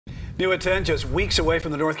New at 10, just weeks away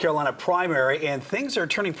from the North Carolina primary, and things are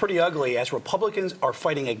turning pretty ugly as Republicans are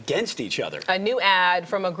fighting against each other. A new ad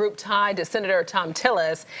from a group tied to Senator Thom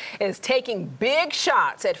Tillis is taking big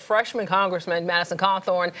shots at freshman Congressman Madison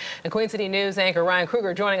Cawthorn. And Queen City News anchor Ryan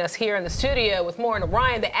Kruger joining us here in the studio with more. And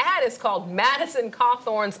Ryan, the ad is called Madison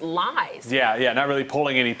Cawthorn's Lies. Yeah, not really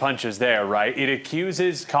pulling any punches there, right? It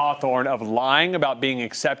accuses Cawthorn of lying about being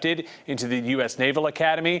accepted into the U.S. Naval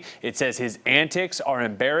Academy. It says his antics are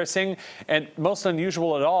embarrassing. And most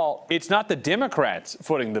unusual at all, it's not the Democrats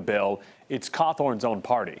footing the bill, it's Cawthorn's own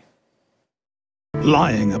party.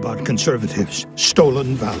 Lying about conservatives,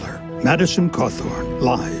 stolen valor. Madison Cawthorn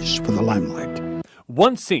lies for the limelight.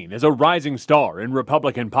 Once seen as a rising star in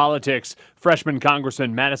Republican politics, freshman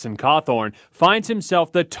Congressman Madison Cawthorn finds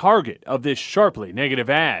himself the target of this sharply negative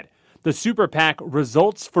ad. The super PAC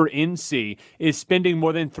Results for NC is spending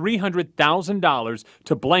more than $300,000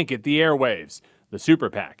 to blanket the airwaves. The super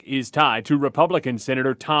PAC is tied to Republican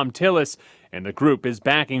Senator Thom Tillis, and the group is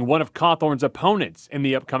backing one of Cawthorn's opponents in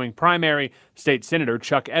the upcoming primary, State Senator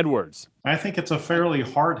Chuck Edwards. I think it's a fairly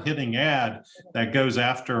hard-hitting ad that goes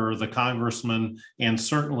after the congressman and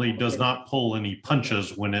certainly does not pull any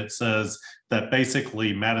punches when it says that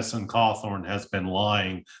basically Madison Cawthorn has been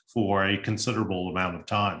lying for a considerable amount of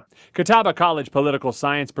time. Catawba College political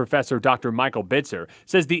science professor Dr. Michael Bitzer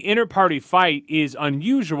says the inter-party fight is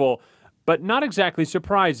unusual, but not exactly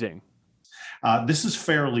surprising. This is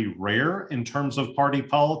fairly rare in terms of party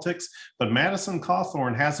politics, but Madison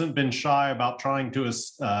Cawthorn hasn't been shy about trying to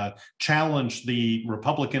challenge the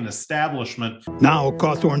Republican establishment. Now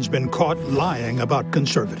Cawthorn's been caught lying about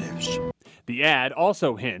conservatives. The ad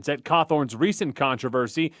also hints at Cawthorn's recent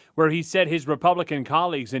controversy where he said his Republican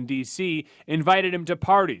colleagues in D.C. invited him to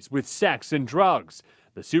parties with sex and drugs.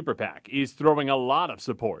 The super PAC is throwing a lot of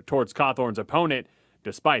support towards Cawthorn's opponent.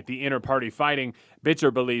 Despite the inter-party fighting,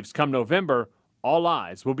 Bitzer believes come November, all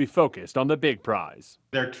eyes will be focused on the big prize.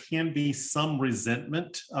 There can be some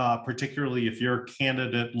resentment, particularly if your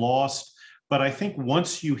candidate lost. But I think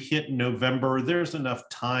once you hit November, there's enough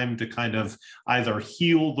time to kind of either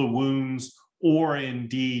heal the wounds or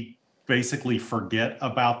indeed basically forget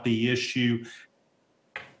about the issue.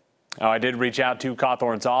 I did reach out to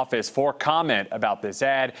Cawthorn's office for comment about this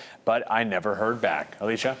ad, but I never heard back.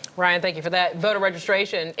 Alicia? Ryan, thank you for that. Voter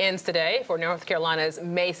registration ends today for North Carolina's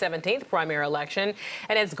May 17th primary election,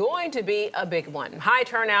 and it's going to be a big one. High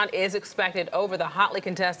turnout is expected over the hotly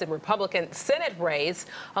contested Republican Senate race,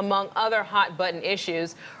 among other hot-button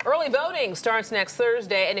issues. Early voting starts next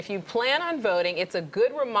Thursday, and if you plan on voting, it's a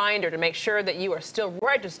good reminder to make sure that you are still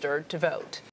registered to vote.